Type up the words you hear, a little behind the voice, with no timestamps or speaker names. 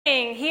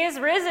He is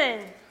risen.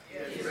 He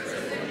is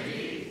risen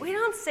indeed. We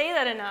don't say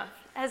that enough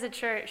as a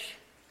church.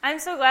 I'm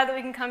so glad that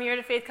we can come here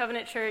to Faith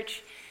Covenant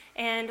Church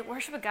and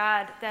worship a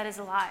God that is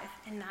alive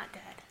and not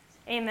dead.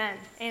 Amen.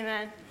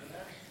 Amen.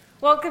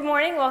 Well, good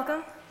morning.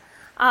 Welcome.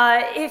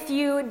 If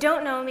you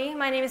don't know me,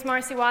 my name is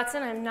Marcy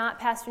Watson. I'm not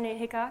Pastor Nate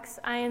Hickox.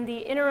 I am the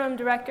interim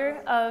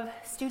director of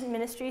student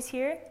ministries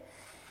here.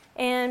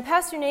 And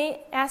Pastor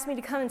Nate asked me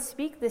to come and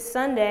speak this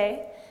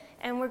Sunday,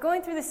 and we're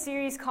going through this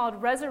series called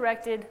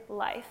Resurrected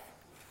Life.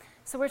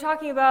 So we're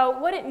talking about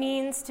what it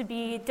means to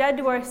be dead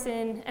to our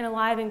sin and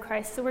alive in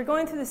Christ. So we're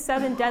going through the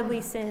 7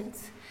 deadly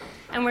sins,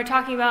 and we're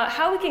talking about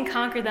how we can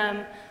conquer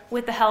them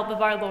with the help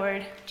of our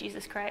Lord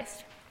Jesus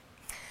Christ.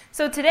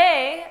 So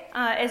today,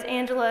 as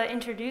Angela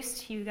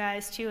introduced you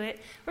guys to it,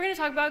 we're going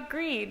to talk about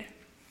greed.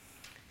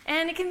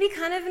 And it can be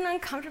kind of an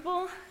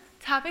uncomfortable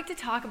topic to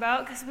talk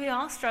about because we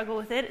all struggle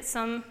with it in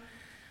some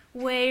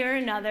way or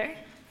another.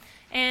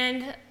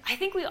 And I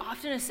think we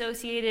often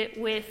associate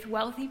it with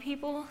wealthy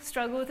people,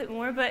 struggle with it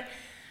more, but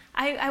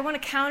I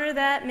want to counter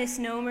that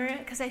misnomer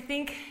because I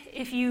think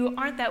if you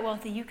aren't that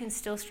wealthy, you can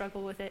still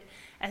struggle with it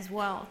as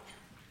well.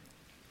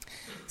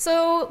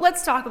 So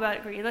let's talk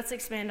about greed. Let's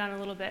expand on it a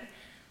little bit.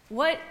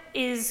 What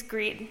is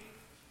greed?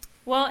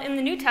 Well, in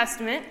the New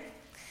Testament,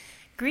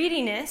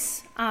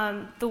 greediness,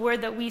 the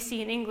word that we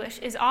see in English,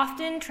 is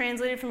often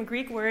translated from a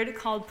Greek word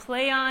called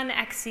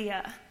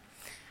pleonexia.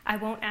 I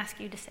won't ask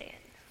you to say it.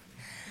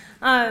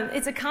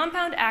 It's a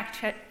compound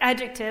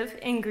adjective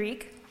in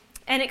Greek,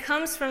 and it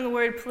comes from the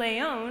word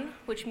pleon,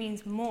 which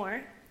means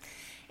more,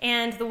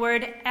 and the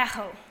word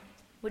echo,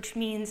 which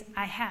means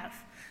I have.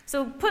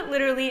 So put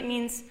literally, it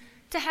means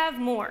to have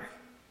more.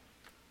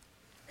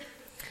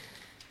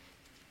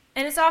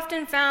 And it's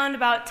often found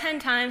about 10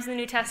 times in the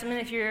New Testament.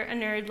 If you're a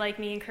nerd like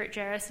me and Kurt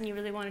Jarris and you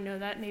really want to know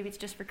that, maybe it's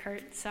just for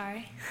Kurt,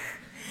 sorry.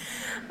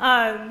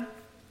 But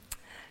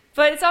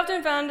it's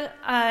often found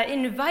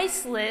in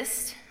vice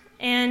list,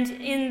 and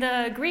in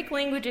the Greek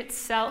language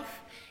itself,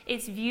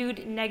 it's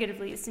viewed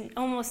negatively. It's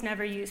almost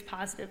never used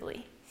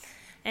positively.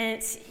 And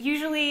it's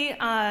usually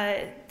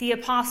the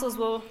apostles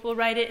will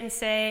write it and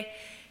say,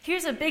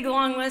 here's a big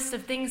long list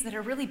of things that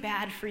are really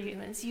bad for you.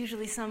 And it's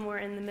usually somewhere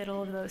in the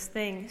middle of those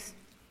things.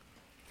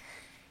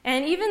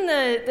 And even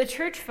the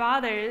church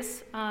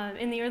fathers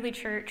in the early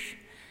church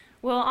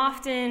will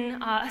often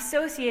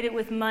associate it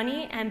with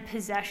money and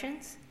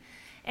possessions.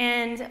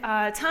 And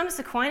Thomas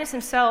Aquinas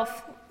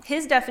himself,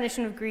 his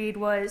definition of greed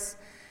was,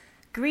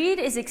 greed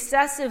is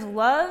excessive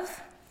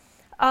love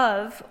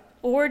of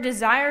or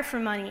desire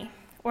for money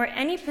or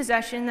any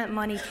possession that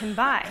money can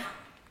buy.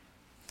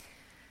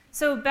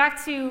 So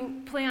back to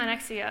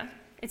pleonexia.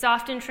 It's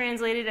often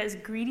translated as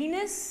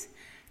greediness,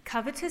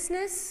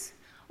 covetousness,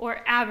 or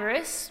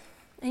avarice.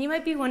 And you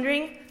might be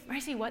wondering,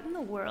 Marcy, what in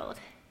the world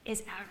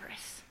is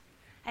avarice?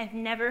 I've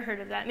never heard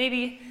of that.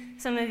 Maybe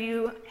some of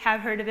you have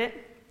heard of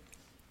it.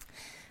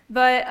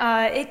 But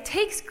it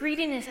takes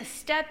greediness a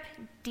step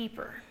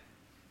deeper.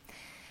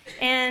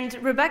 And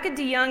Rebecca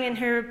DeYoung, in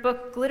her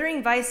book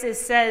Glittering Vices,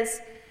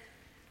 says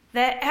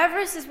that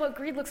avarice is what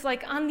greed looks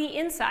like on the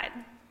inside.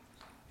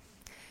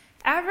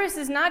 Avarice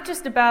is not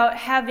just about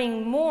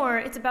having more,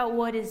 it's about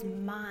what is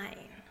mine.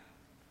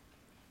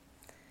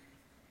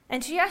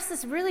 And she asked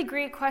this really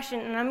great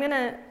question, and I'm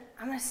gonna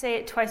say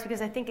it twice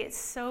because I think it's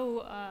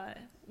so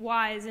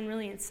wise and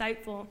really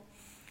insightful.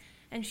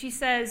 And she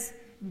says,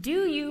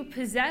 do you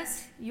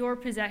possess your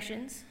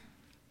possessions,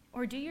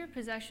 or do your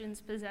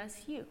possessions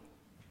possess you?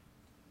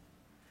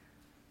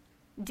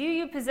 Do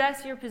you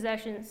possess your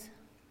possessions,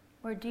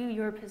 or do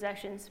your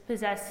possessions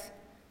possess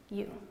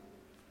you?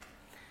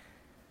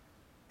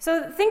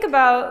 So think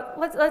about,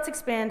 let's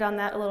expand on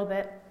that a little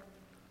bit.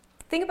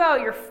 Think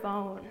about your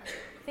phone.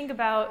 Think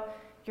about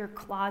your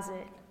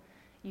closet,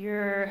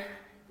 your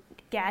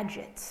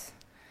gadgets,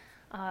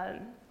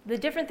 the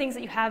different things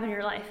that you have in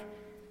your life.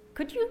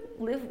 Could you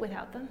live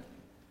without them?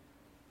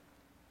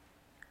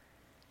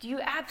 Do you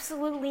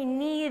absolutely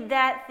need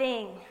that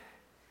thing?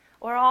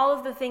 Or all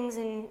of the things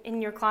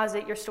in your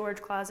closet, your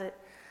storage closet,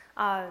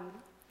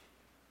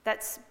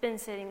 that's been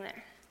sitting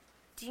there?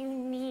 Do you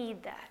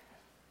need that?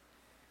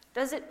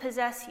 Does it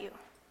possess you?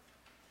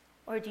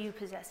 Or do you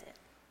possess it?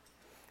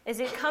 Is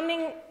it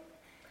coming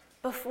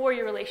before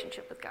your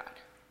relationship with God?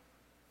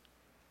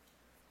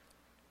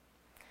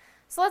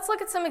 So let's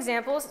look at some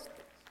examples.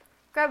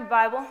 Grab a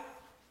Bible.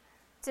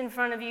 It's in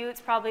front of you.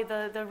 It's probably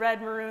the red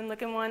maroon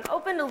looking one.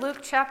 Open to Luke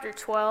chapter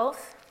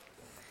 12.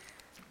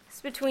 It's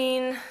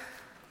between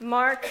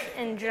Mark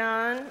and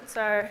John. It's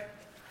our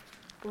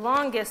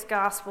longest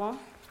gospel.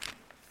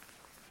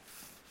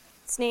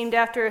 It's named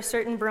after a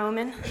certain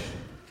Broman.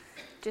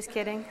 Just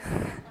kidding.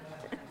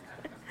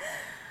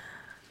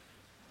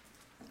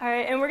 All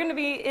right, and we're going to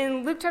be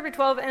in Luke chapter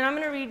 12, and I'm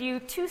going to read you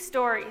 2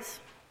 stories.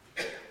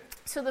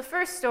 So the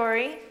first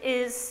story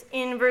is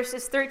in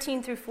verses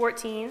 13 through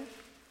 14.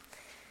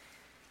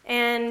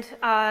 And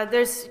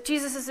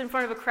Jesus is in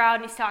front of a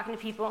crowd, and he's talking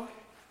to people.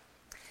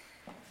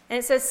 And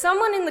it says,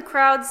 someone in the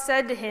crowd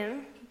said to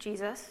him,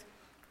 Jesus,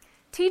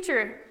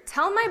 "Teacher,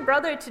 tell my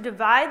brother to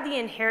divide the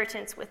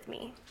inheritance with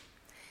me."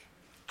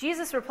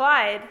 Jesus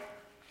replied,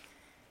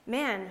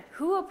 "Man,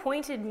 who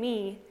appointed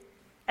me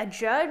a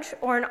judge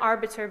or an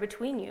arbiter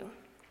between you?"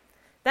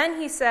 Then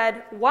he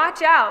said,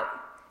 "Watch out.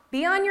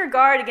 Be on your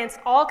guard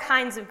against all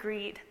kinds of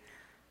greed.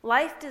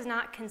 Life does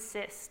not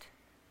consist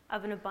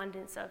of an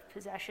abundance of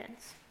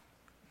possessions."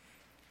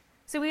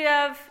 So we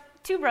have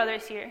two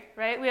brothers here,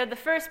 right? We have the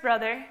first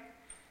brother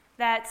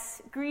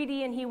that's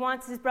greedy and he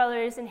wants his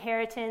brother's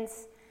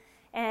inheritance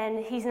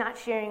and he's not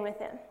sharing with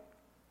him.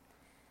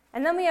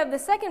 And then we have the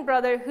second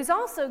brother who's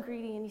also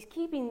greedy and he's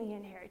keeping the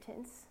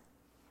inheritance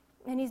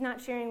and he's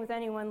not sharing with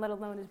anyone, let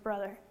alone his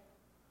brother.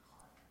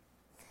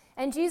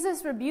 And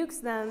Jesus rebukes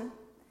them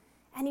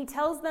and he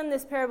tells them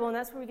this parable, and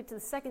that's where we get to the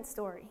second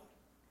story.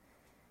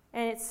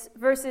 And it's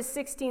verses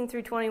 16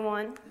 through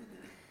 21.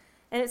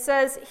 And it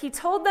says, "He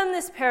told them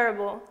this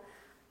parable.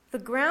 The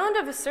ground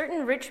of a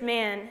certain rich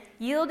man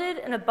yielded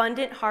an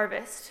abundant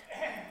harvest.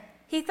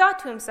 He thought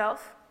to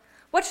himself,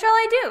 'What shall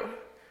I do?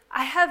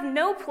 I have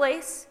no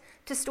place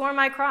to store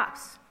my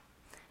crops.'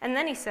 And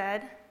then he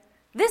said,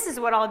 'This is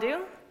what I'll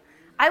do.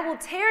 I will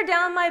tear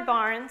down my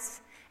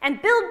barns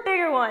and build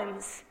bigger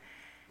ones,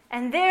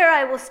 and there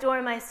I will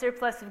store my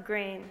surplus of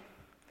grain.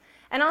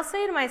 And I'll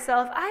say to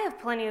myself, I have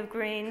plenty of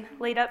grain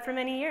laid up for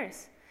many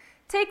years.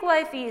 Take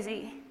life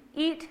easy,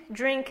 eat,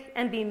 drink,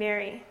 and be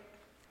merry.'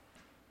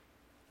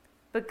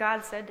 But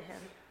God said to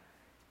him,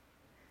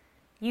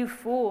 'You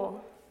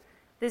fool,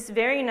 this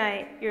very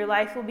night your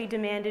life will be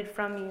demanded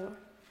from you.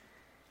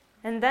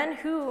 And then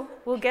who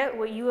will get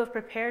what you have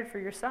prepared for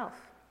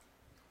yourself?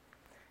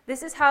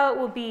 This is how it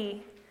will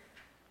be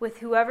with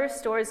whoever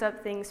stores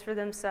up things for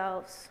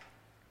themselves,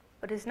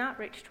 but is not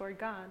rich toward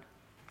God.'"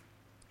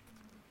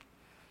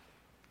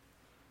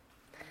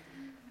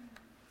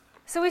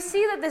 So we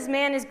see that this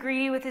man is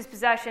greedy with his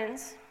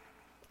possessions,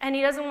 and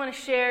he doesn't want to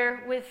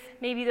share with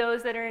maybe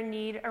those that are in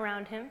need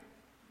around him.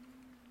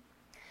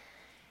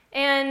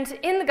 And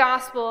in the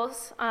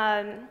Gospels,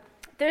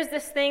 there's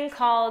this thing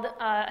called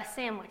a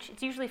sandwich.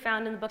 It's usually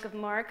found in the book of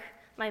Mark.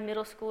 My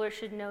middle schoolers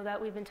should know that.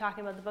 We've been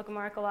talking about the book of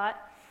Mark a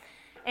lot.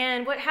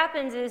 And what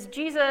happens is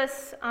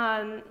Jesus,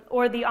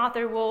 or the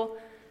author, will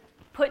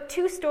put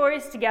two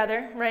stories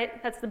together,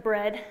 right? That's the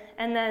bread,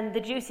 and then the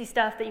juicy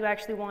stuff that you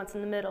actually want's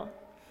in the middle.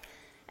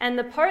 And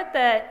the part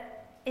that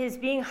is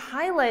being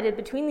highlighted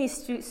between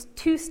these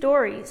two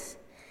stories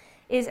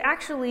is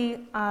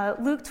actually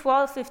Luke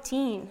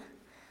 12:15,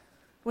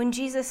 when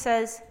Jesus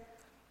says,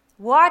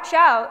 "Watch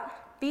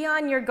out, be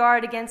on your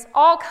guard against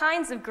all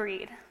kinds of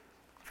greed,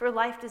 for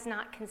life does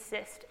not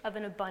consist of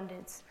an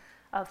abundance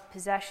of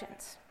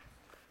possessions."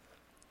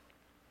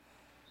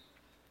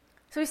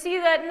 So we see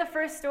that in the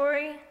first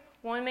story,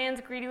 one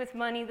man's greedy with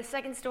money. The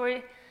second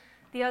story,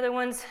 the other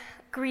one's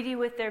greedy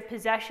with their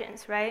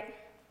possessions, right?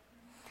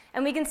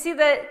 And we can see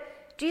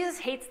that Jesus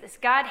hates this.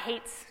 God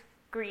hates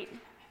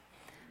greed.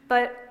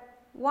 But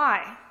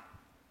why?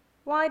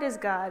 Why does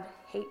God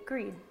hate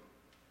greed?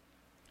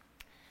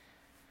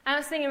 I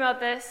was thinking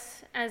about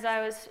this as I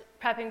was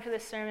prepping for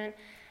this sermon,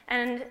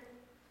 and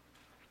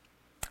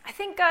I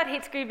think God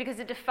hates greed because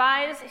it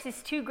defies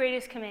his two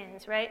greatest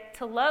commands, right?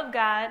 To love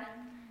God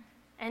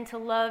and to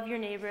love your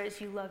neighbor as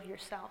you love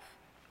yourself.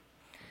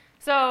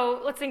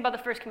 So let's think about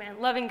the first command,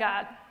 loving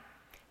God.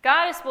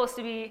 God is supposed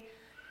to be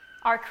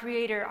our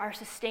creator, our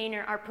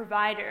sustainer, our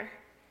provider,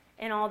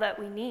 and all that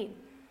we need.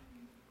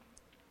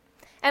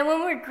 And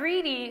when we're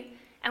greedy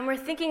and we're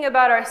thinking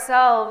about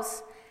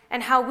ourselves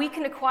and how we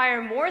can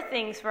acquire more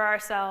things for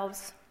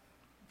ourselves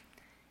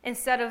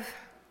instead of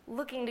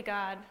looking to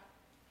God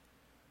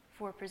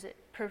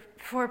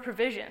for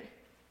provision,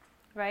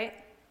 right?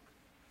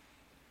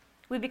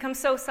 We become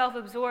so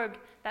self-absorbed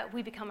that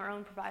we become our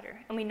own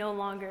provider, and we no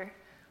longer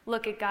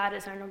look at God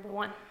as our number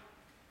one.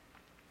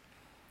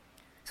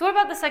 So what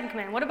about the second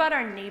command? What about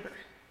our neighbor?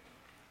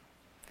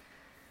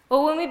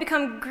 Well, when we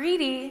become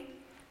greedy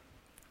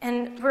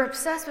and we're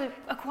obsessed with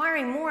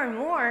acquiring more and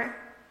more,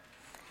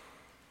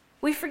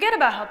 we forget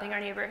about helping our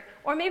neighbor.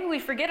 Or maybe we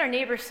forget our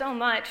neighbor so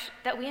much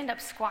that we end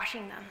up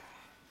squashing them.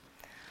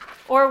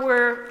 Or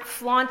we're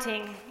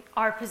flaunting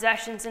our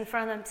possessions in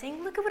front of them,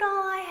 saying, "Look at what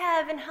all I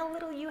have and how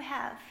little you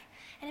have.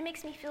 And it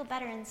makes me feel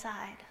better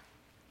inside."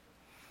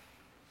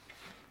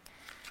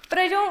 But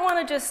I don't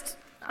want to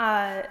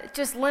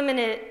just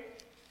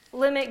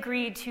limit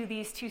greed to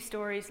these two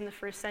stories in the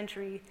first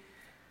century.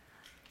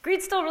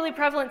 Greed's still really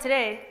prevalent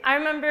today. I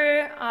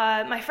remember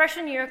my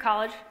freshman year of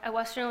college at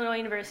Western Illinois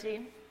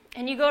University,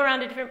 and you go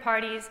around to different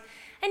parties,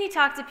 and you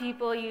talk to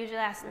people, you usually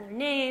ask them their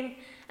name,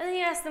 and then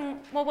you ask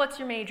them, "Well, what's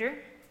your major?"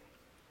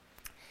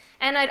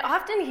 And I'd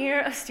often hear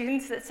of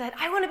students that said,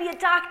 "I want to be a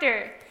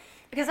doctor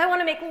because I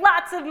want to make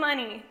lots of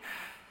money."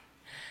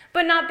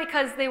 But not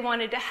because they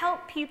wanted to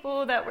help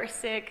people that were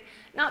sick,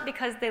 not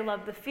because they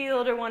loved the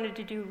field or wanted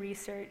to do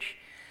research.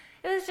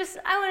 It was just,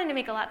 I wanted to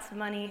make lots of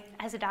money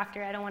as a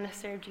doctor. I don't want to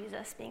serve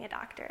Jesus being a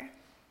doctor.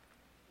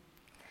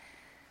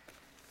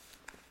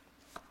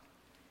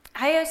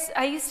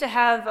 I used to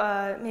have,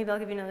 maybe I'll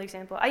give you another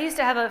example. I used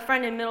to have a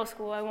friend in middle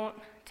school. I won't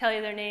tell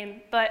you their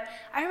name, but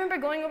I remember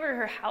going over to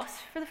her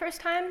house for the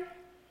first time.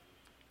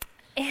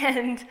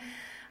 And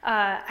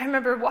I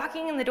remember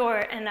walking in the door,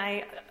 and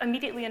I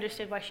immediately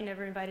understood why she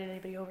never invited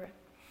anybody over.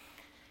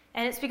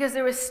 And it's because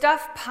there was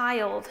stuff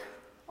piled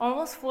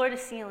almost floor to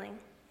ceiling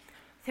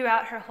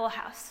throughout her whole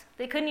house.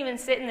 They couldn't even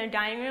sit in their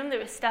dining room. There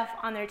was stuff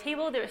on their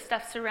table. There was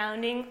stuff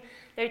surrounding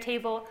their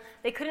table.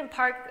 They couldn't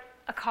park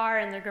a car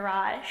in their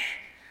garage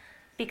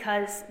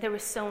because there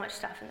was so much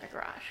stuff in their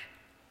garage.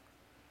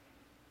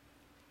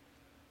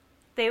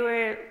 They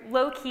were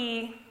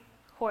low-key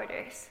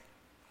hoarders.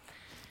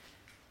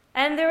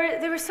 And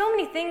there were so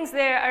many things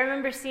there I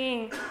remember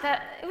seeing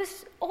that it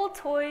was old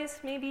toys,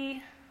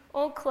 maybe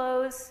old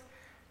clothes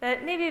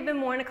that maybe had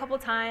been worn a couple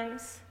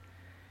times.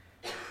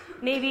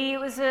 Maybe it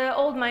was an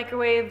old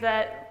microwave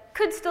that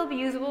could still be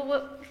usable,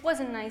 but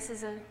wasn't nice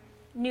as a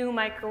new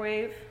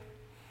microwave.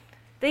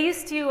 They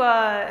used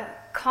to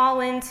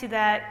call into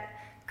that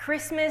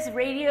Christmas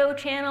radio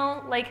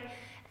channel. Like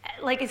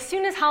as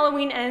soon as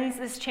Halloween ends,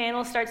 this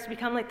channel starts to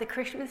become like the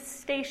Christmas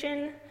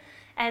station.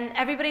 And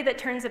everybody that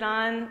turns it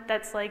on,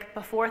 that's like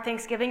before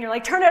Thanksgiving, you're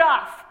like, turn it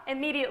off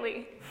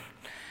immediately.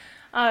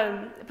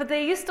 But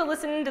they used to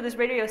listen to this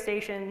radio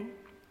station,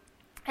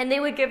 and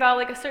they would give out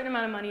like a certain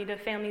amount of money to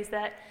families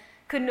that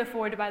couldn't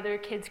afford to buy their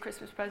kids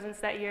Christmas presents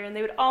that year. And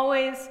they would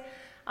always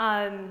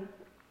try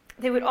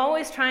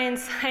and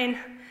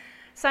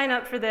sign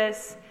up for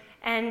this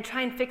and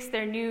try and fix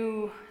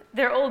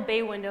their old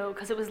bay window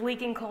because it was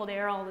leaking cold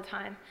air all the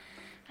time.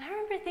 And I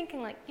remember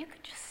thinking, like, you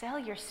could just sell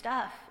your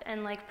stuff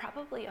and like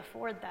probably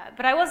afford that.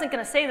 But I wasn't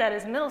going to say that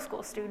as a middle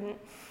school student.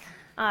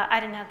 I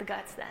didn't have the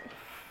guts then.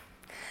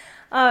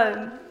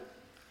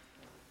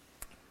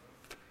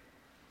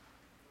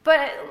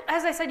 But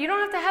as I said, you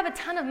don't have to have a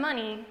ton of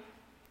money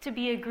to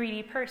be a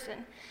greedy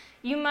person.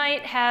 You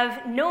might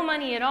have no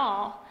money at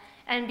all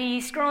and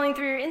be scrolling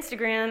through your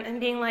Instagram and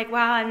being like,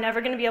 wow, I'm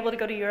never going to be able to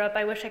go to Europe.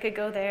 I wish I could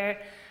go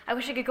there. I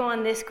wish I could go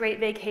on this great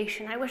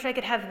vacation. I wish I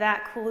could have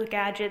that cool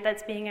gadget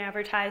that's being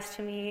advertised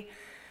to me.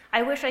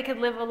 I wish I could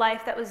live a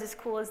life that was as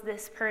cool as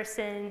this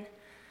person.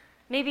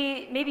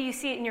 Maybe you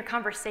see it in your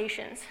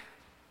conversations,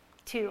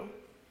 too.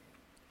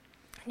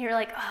 And you're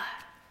like,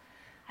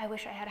 I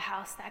wish I had a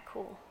house that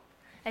cool,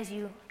 as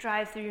you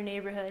drive through your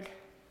neighborhood.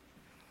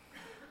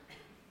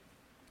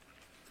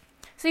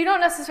 So you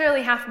don't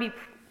necessarily have to be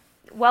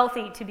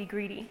wealthy to be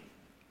greedy.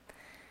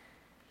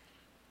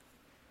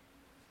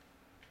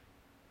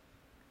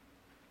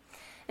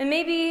 And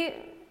maybe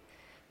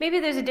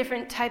there's a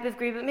different type of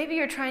greed, but maybe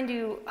you're trying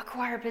to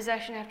acquire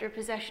possession after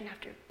possession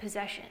after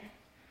possession,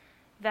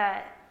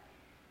 that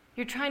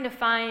you're trying to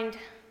find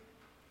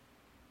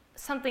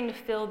something to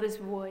fill this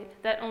void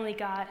that only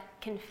God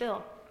can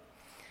fill.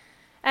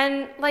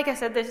 And like I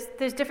said,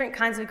 there's different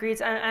kinds of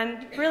greeds.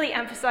 I'm really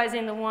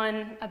emphasizing the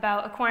one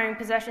about acquiring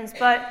possessions,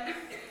 but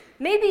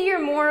maybe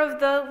you're more of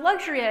the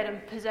luxury item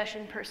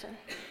possession person.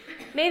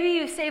 Maybe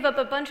you save up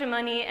a bunch of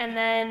money, and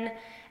then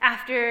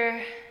after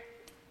a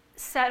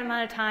set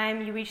amount of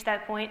time, you reach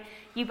that point,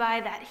 you buy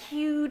that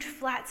huge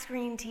flat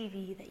screen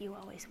TV that you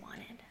always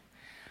wanted.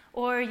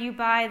 Or you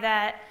buy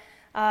that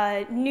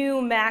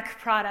new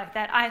Mac product,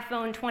 that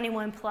iPhone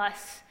 21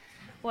 Plus,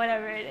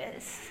 whatever it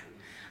is.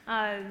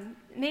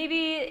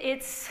 Maybe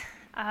it's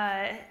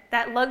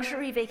that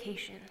luxury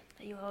vacation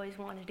that you always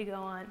wanted to go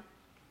on.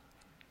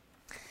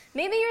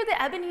 Maybe you're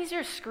the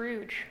Ebenezer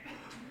Scrooge.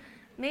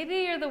 Maybe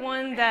you're the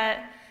one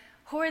that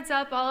hoards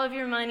up all of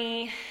your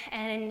money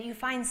and you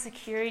find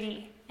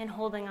security in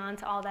holding on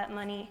to all that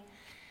money,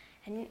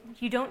 and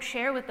you don't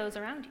share with those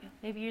around you.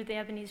 Maybe you're the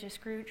Ebenezer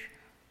Scrooge.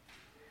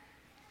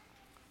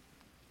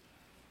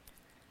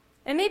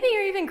 And maybe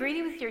you're even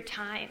greedy with your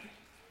time.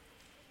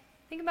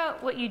 Think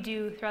about what you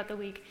do throughout the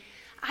week.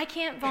 I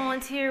can't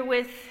volunteer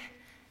with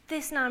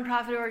this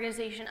nonprofit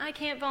organization. I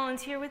can't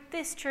volunteer with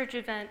this church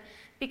event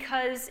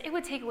because it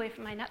would take away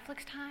from my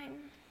Netflix time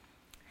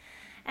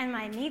and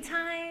my me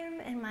time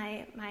and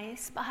my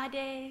spa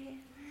day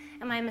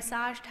and my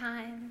massage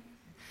time.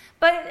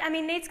 But, I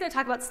mean, Nate's going to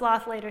talk about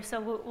sloth later,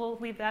 so we'll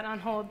leave that on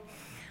hold.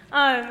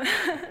 But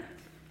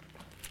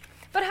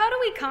how do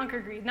we conquer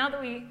greed? Now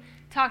that we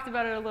talked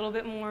about it a little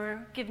bit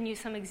more, giving you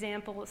some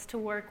examples to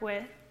work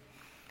with,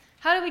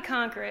 how do we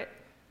conquer it?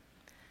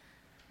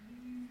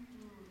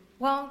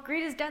 Well,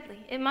 greed is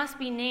deadly. It must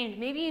be named.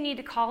 Maybe you need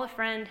to call a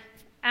friend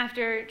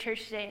after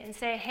church today and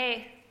say,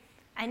 hey,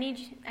 I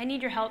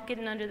need your help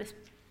getting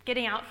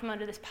out from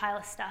under this pile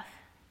of stuff.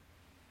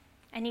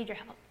 I need your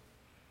help.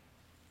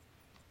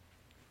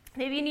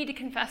 Maybe you need to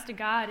confess to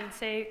God and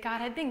say,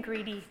 God, I've been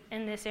greedy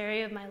in this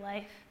area of my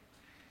life.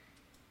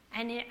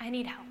 I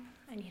need help.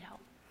 I need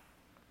help.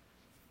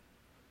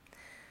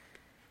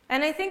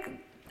 And I think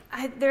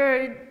there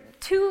are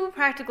two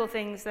practical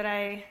things that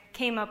I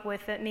came up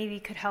with that maybe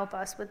could help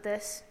us with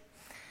this.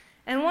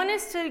 And one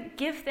is to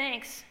give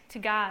thanks to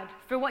God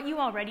for what you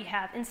already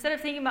have, instead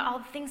of thinking about all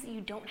the things that you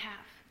don't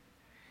have.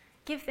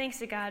 Give thanks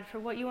to God for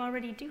what you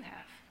already do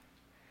have.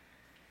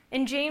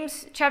 In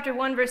James chapter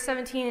 1, verse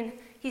 17,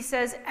 he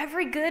says,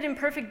 every good and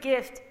perfect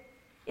gift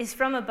is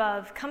from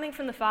above, coming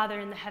from the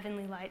Father in the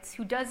heavenly lights,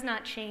 who does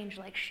not change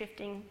like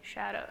shifting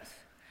shadows.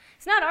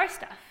 It's not our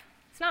stuff.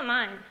 It's not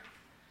mine.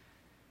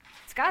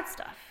 It's God's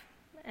stuff.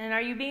 And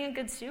are you being a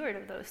good steward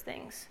of those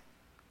things?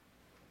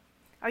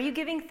 Are you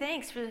giving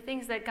thanks for the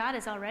things that God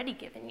has already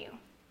given you?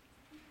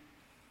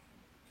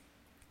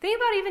 Think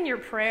about even your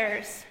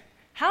prayers.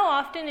 How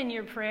often in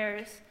your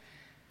prayers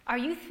are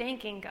you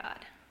thanking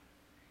God?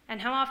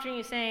 And how often are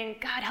you saying,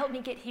 God, help me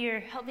get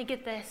here, help me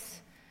get this?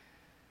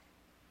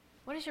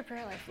 What does your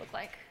prayer life look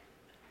like?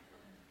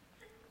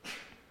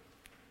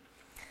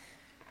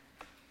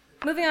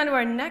 Moving on to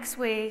our next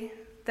way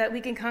that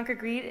we can conquer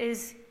greed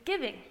is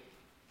giving.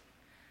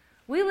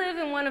 We live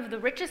in one of the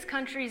richest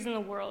countries in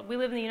the world. We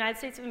live in the United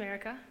States of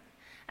America.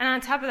 And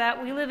on top of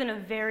that, we live in a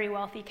very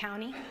wealthy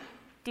county,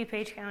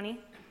 DuPage County.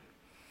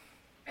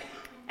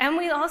 And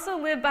we also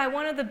live by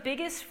one of the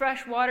biggest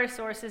fresh water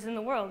sources in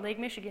the world, Lake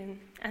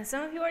Michigan. And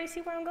some of you already see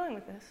where I'm going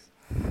with this.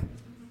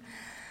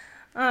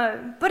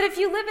 But if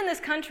you live in this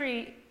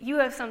country, you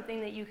have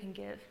something that you can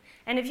give.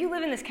 And if you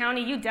live in this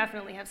county, you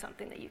definitely have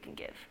something that you can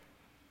give.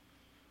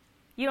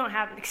 You don't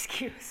have an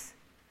excuse.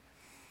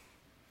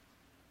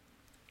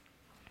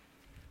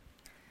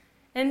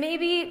 And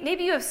maybe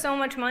you have so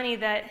much money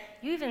that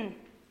you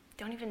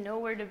don't even know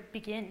where to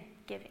begin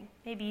giving.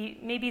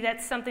 Maybe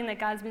that's something that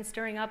God's been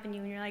stirring up in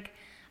you, and you're like,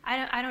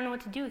 I don't know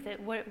what to do with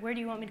it. Where do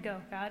you want me to go,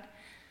 God?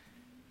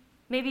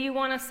 Maybe you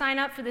want to sign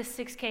up for this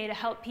 6K to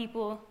help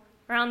people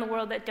around the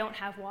world that don't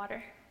have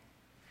water.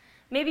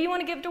 Maybe you want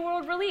to give to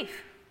World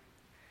Relief.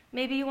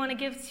 Maybe you want to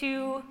give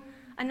to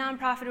a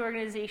nonprofit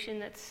organization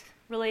that's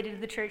related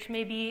to the church.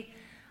 Maybe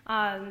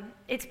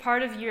it's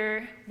part of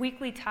your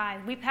weekly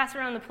tithe. We pass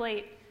around the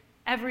plate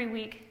every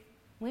week.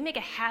 We make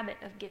a habit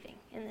of giving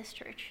in this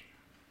church.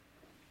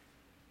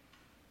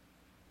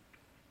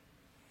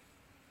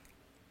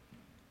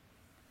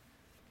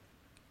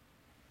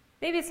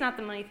 Maybe it's not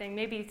the money thing.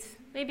 Maybe it's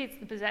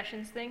the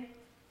possessions thing.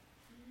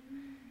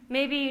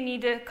 Maybe you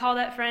need to call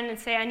that friend and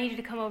say, I need you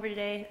to come over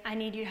today. I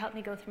need you to help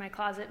me go through my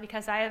closet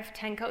because I have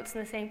 10 coats in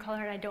the same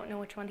color and I don't know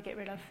which one to get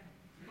rid of.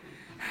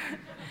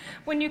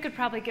 When you could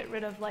probably get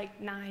rid of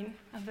like 9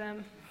 of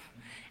them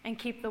and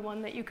keep the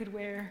one that you could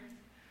wear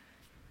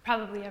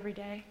probably every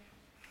day.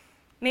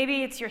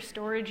 Maybe it's your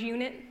storage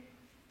unit.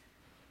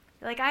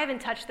 You're like, I haven't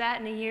touched that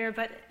in a year,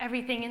 but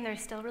everything in there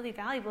is still really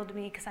valuable to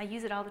me because I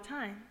use it all the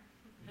time.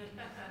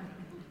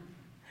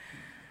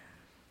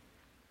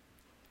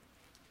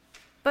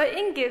 But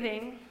in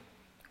giving,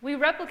 we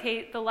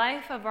replicate the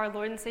life of our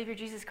Lord and Savior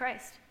Jesus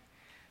Christ,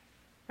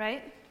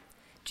 right?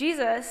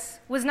 Jesus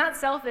was not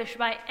selfish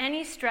by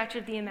any stretch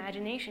of the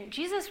imagination.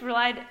 Jesus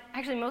relied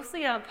actually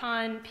mostly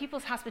upon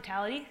people's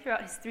hospitality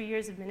throughout his 3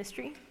 years of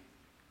ministry.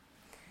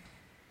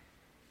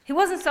 He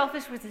wasn't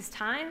selfish with his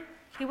time.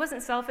 He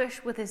wasn't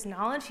selfish with his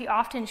knowledge. He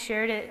often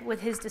shared it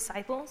with his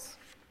disciples.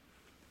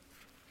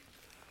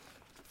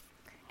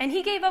 And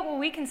he gave up what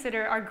we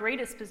consider our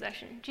greatest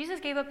possession.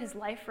 Jesus gave up his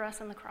life for us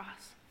on the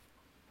cross.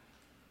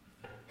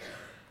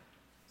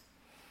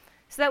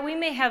 So that we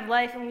may have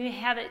life and we may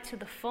have it to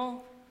the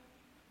full.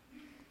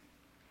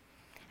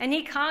 And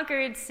he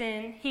conquered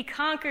sin, he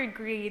conquered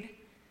greed,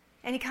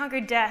 and he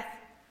conquered death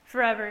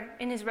forever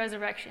in his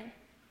resurrection.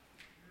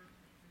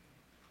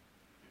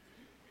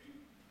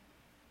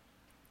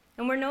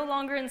 And we're no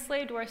longer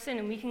enslaved to our sin,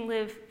 and we can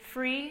live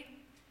free,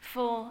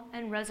 full,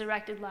 and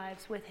resurrected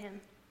lives with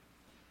him.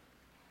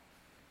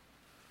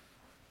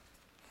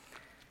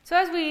 So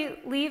as we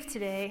leave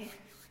today,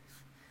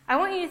 I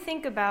want you to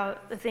think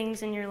about the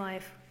things in your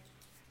life,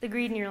 the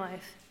greed in your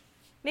life.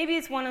 Maybe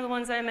it's one of the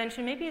ones that I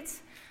mentioned. Maybe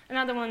it's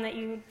another one that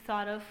you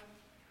thought of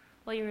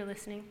while you were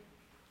listening.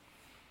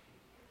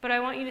 But I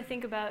want you to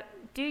think about,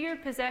 do your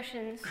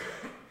possessions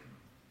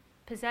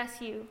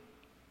possess you,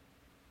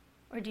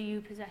 or do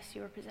you possess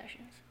your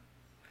possessions?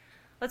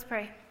 Let's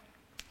pray.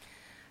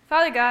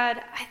 Father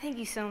God, I thank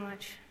you so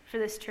much for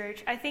this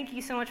church. I thank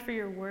you so much for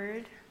your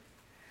word.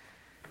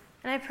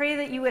 And I pray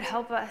that you would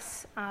help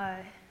us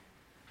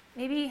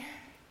maybe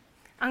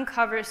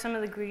uncover some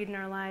of the greed in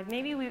our life.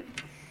 Maybe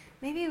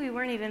we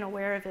weren't even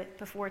aware of it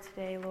before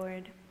today,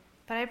 Lord.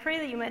 But I pray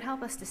that you might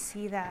help us to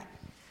see that.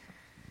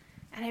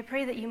 And I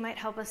pray that you might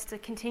help us to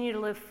continue to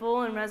live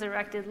full and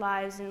resurrected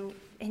lives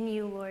in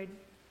you, Lord.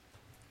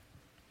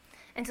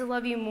 And to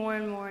love you more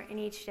and more in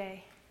each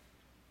day,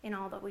 in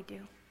all that we do.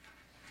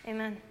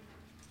 Amen.